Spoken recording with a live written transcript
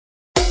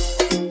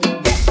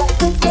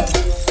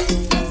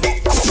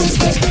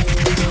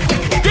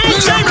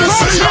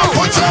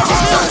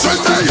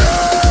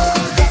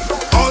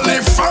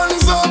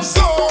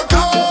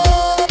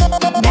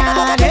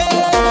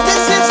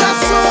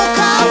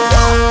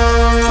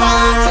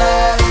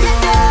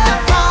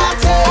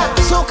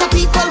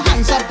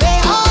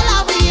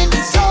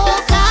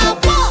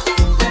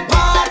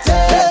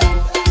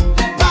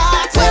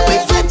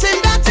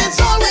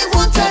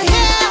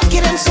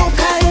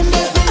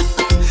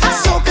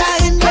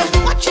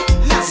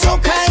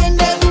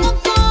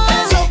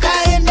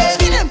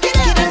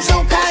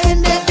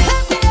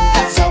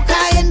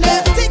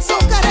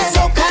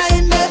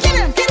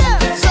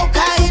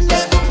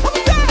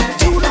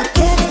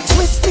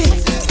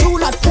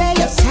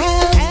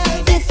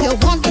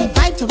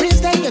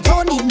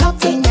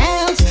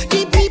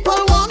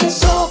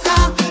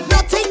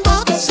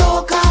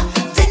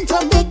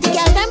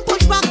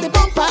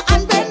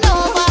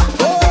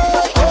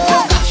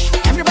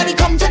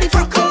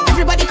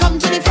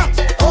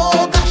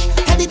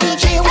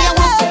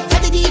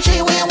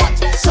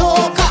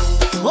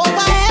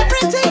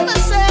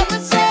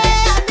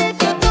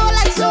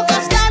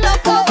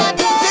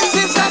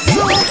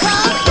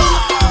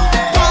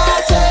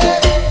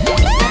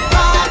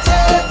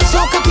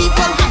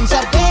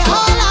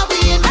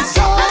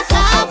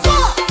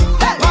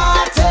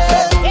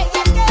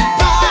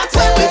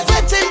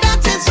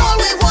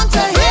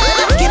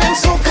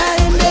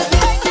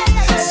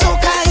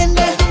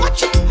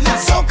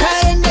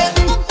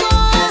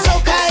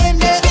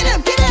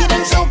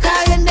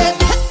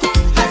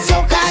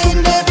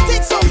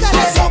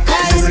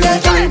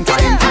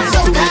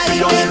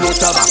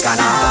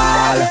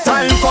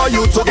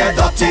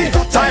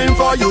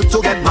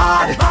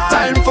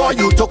for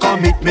you to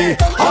come meet me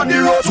on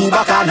the road to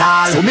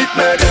Bacchanal. So meet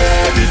me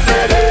there, meet me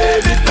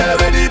there, meet me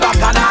with the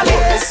Bacchanal.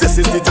 This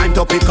is the time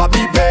to pick up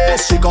the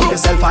pace. Shake up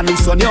yourself and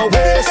loose on your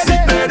waist.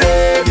 Meet me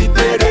there, meet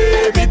me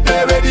there, meet me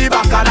with the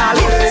Bacchanal.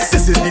 This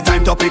is the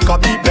time to pick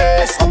up the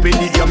pace. Up in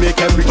the air, make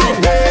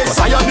everything bass. 'Cause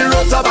I on the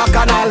road to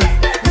Bacchanal.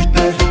 Meet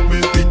me,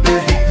 meet me,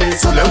 meet me.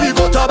 So let me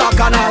go to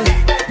Bacchanal.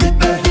 Meet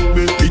me,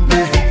 meet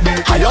me.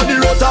 I on the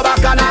road to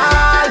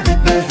Bacchanal.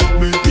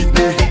 Meet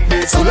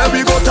me. So let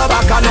me go to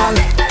Bacchanal.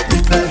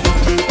 Meet me.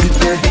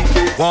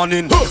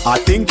 Warning, I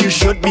think you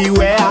should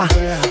beware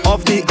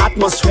of the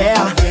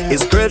atmosphere.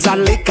 It's girls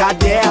and liquor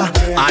there,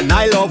 and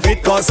I love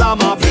it 'cause I'm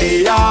a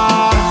player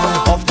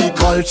of the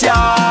culture.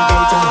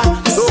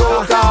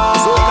 Soca,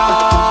 soca,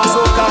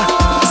 soca,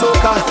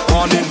 soca.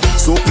 Warning,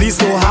 so please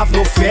don't have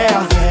no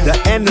fear. The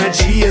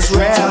energy is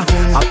rare.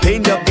 I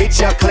paint the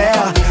picture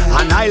clear,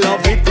 and I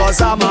love it 'cause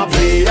I'm a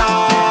player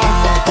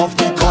of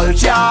the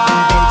culture.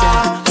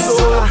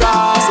 Soca,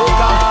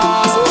 soca,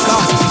 soca.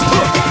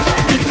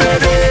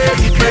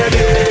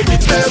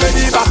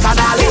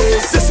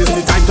 This is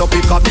the time to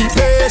pick up the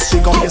pace.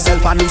 Shake up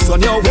yourself and loose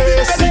on your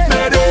waist. Meet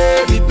me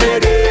there, meet me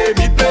there,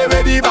 meet me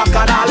with the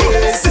Bacchanal.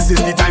 This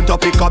is the time to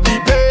pick up the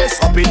pace.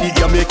 Up in the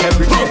air, make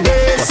everything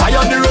bass. 'Cause I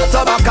on the road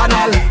to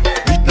Bacchanal.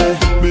 Meet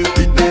me,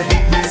 meet me.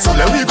 So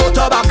let me go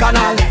to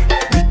Bacchanal.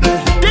 Meet me,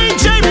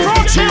 DJ Pro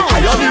Chill. I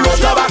on the road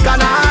to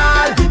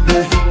Bacchanal.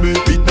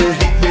 Meet me.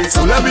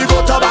 So let me go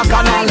to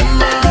Bacchanal.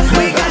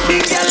 We got the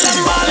girl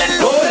and ballin'.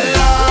 Oh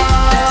Lord.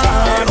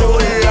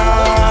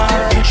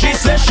 She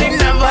said she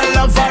never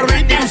loved her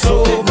rhythm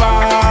so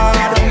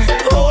bad.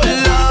 Oh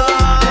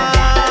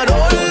Lord, oh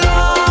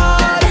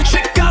Lord. She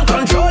can't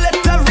control it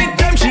every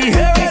time she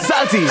hear it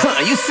salty.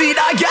 You see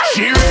that girl?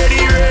 She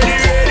ready, ready,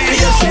 ready.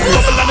 She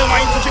bubble and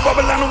wine, so she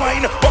bubble and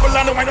wine. Bubble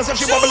and wine, so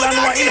she bubble and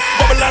wine.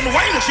 Bubble and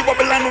wine, she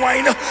bubble and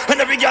wine.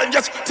 And every girl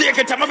just take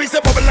it time and be say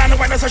bubble and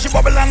wine, so she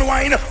bubble and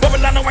wine.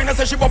 Bubble and wine,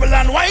 so she bubble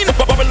and wine.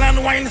 Bubble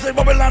and wine, say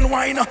bubble and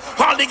wine.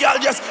 All the girl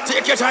just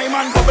take your time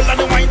and bubble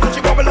and wine, so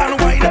she bubble and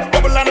wine.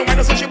 Bubble and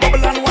wine, so she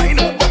bubble and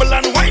wine. Bubble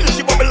and wine,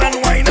 she bubble and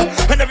wine.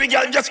 And every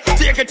girl just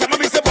take it time and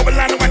be say bubble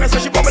and wine, so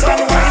she bubble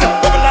and wine.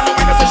 Bubble and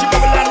wine, so she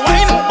bubble and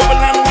wine.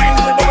 Bubble and wine,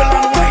 say bubble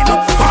and wine.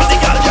 All the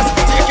girl just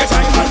take your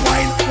time and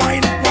wine,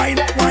 wine, wine,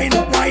 wine,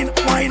 wine,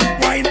 wine,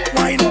 wine,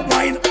 wine,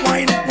 wine,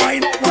 wine,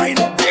 wine, wine.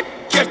 Take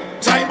your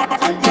time and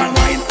wine,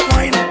 wine,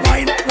 wine,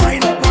 wine,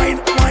 wine, wine,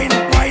 wine,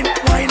 wine,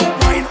 wine,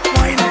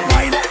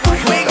 wine,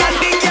 wine. We got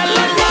the girl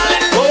and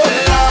ballin'. Oh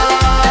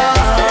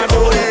Lord,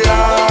 oh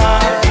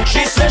Lord.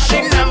 She said she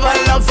never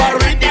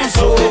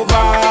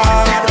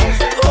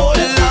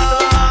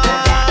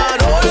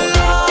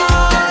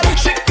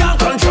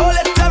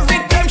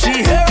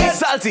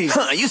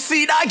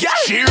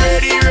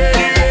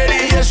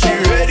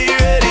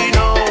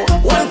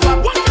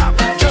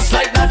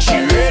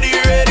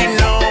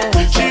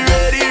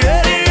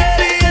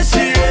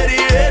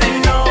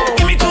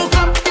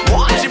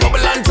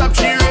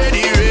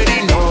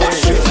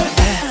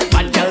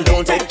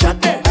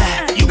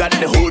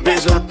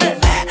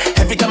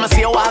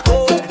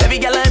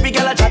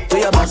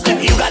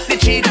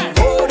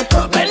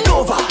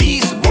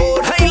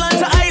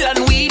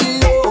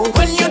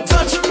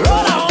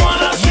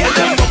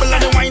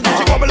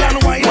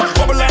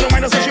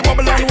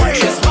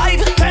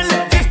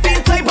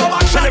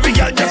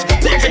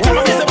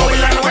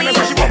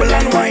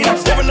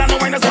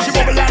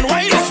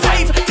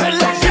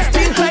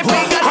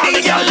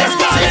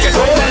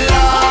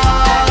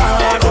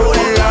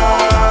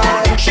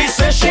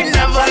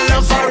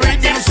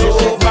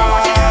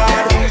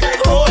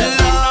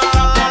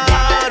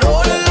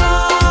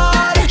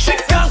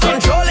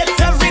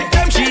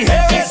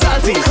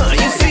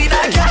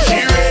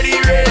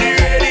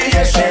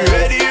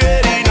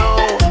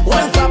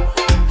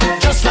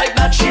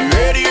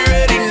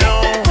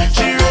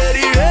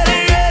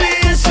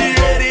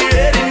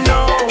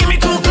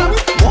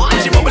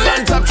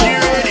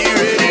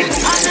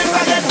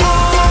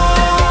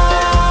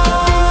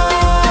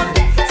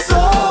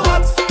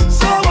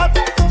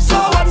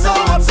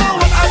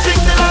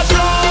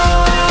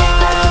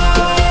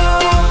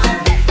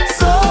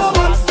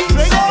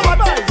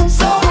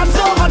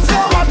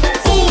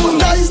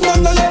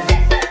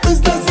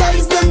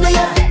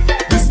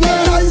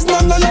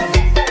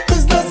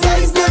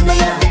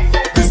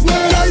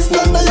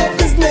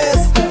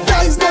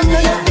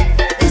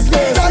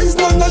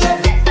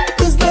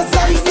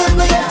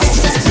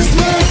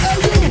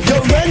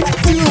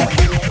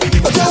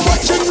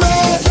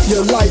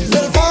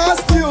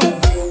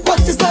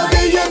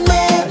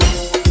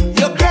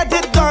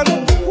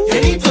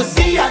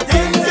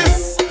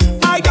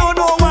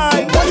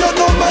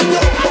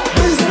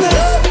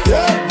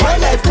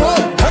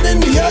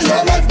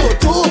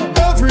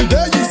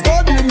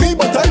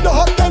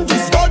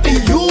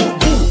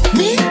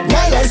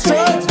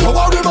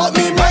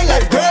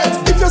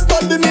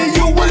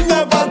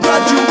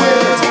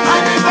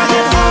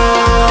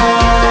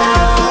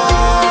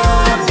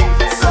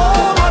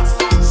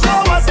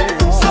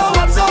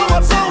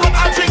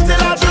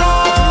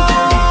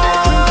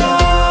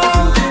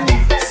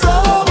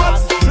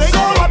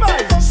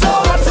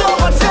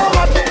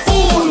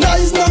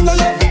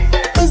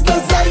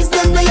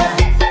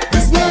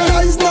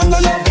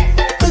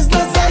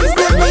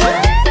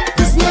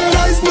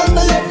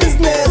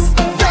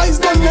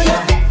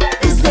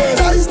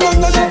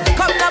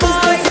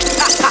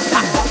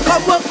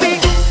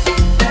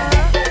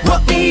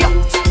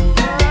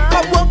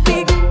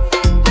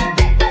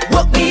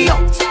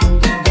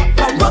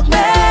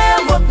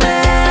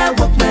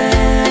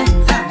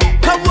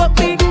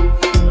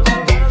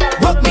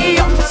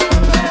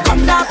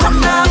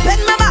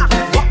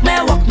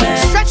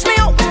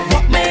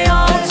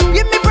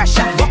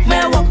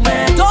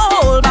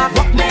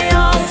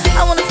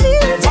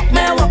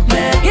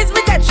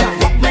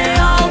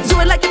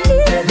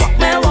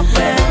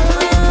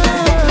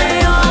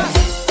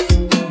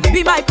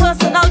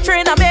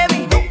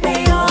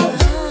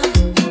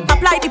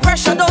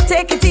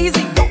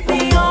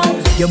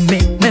You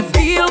make me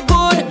feel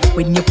good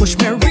when you push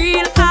me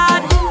real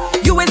hard.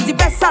 You is the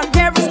best and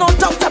there is no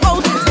doubt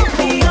about it.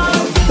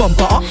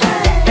 Bumper up,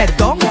 head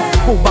down,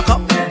 go back up,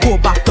 go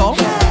back down.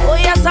 Oh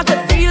yes, I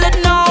can feel it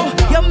now.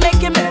 You're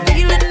making me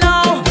feel it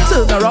now.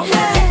 Turn around,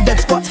 dead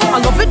spot. I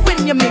love it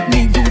when you make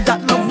me do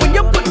that. Love when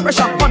you put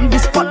pressure on the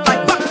spot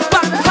like back,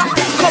 back, back.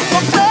 Come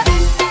up there,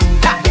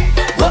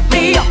 work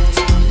me out.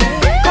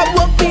 Come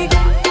work me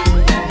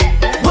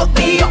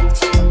out.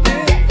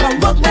 Come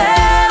work me,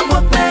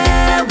 work me,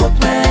 work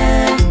me.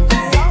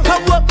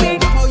 Come work me,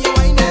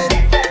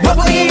 work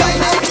me out.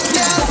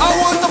 I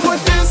want to put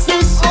this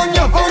on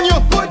you,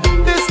 put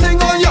this thing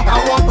on you.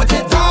 I want to put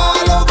it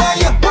all over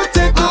you, put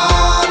it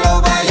all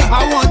over you. I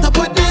want to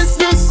put this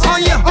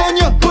on you,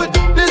 put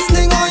this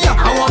thing on you. I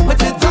want to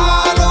put it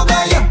all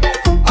over you,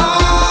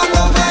 all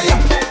over you.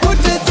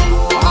 Put it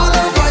all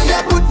over you,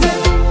 put it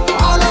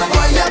all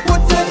over you,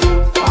 put it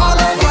all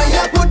over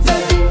you, put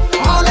it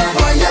all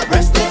over you.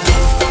 Rest it,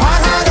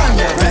 hard on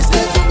you, rest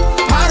it,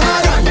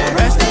 hard on you,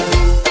 rest it,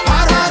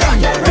 hard on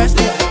you, rest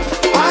it,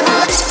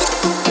 hard.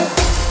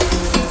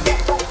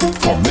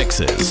 For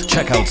mixes,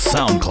 check out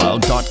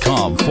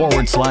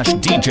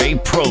soundcloud.com/DJ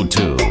Pro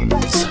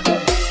Tunes.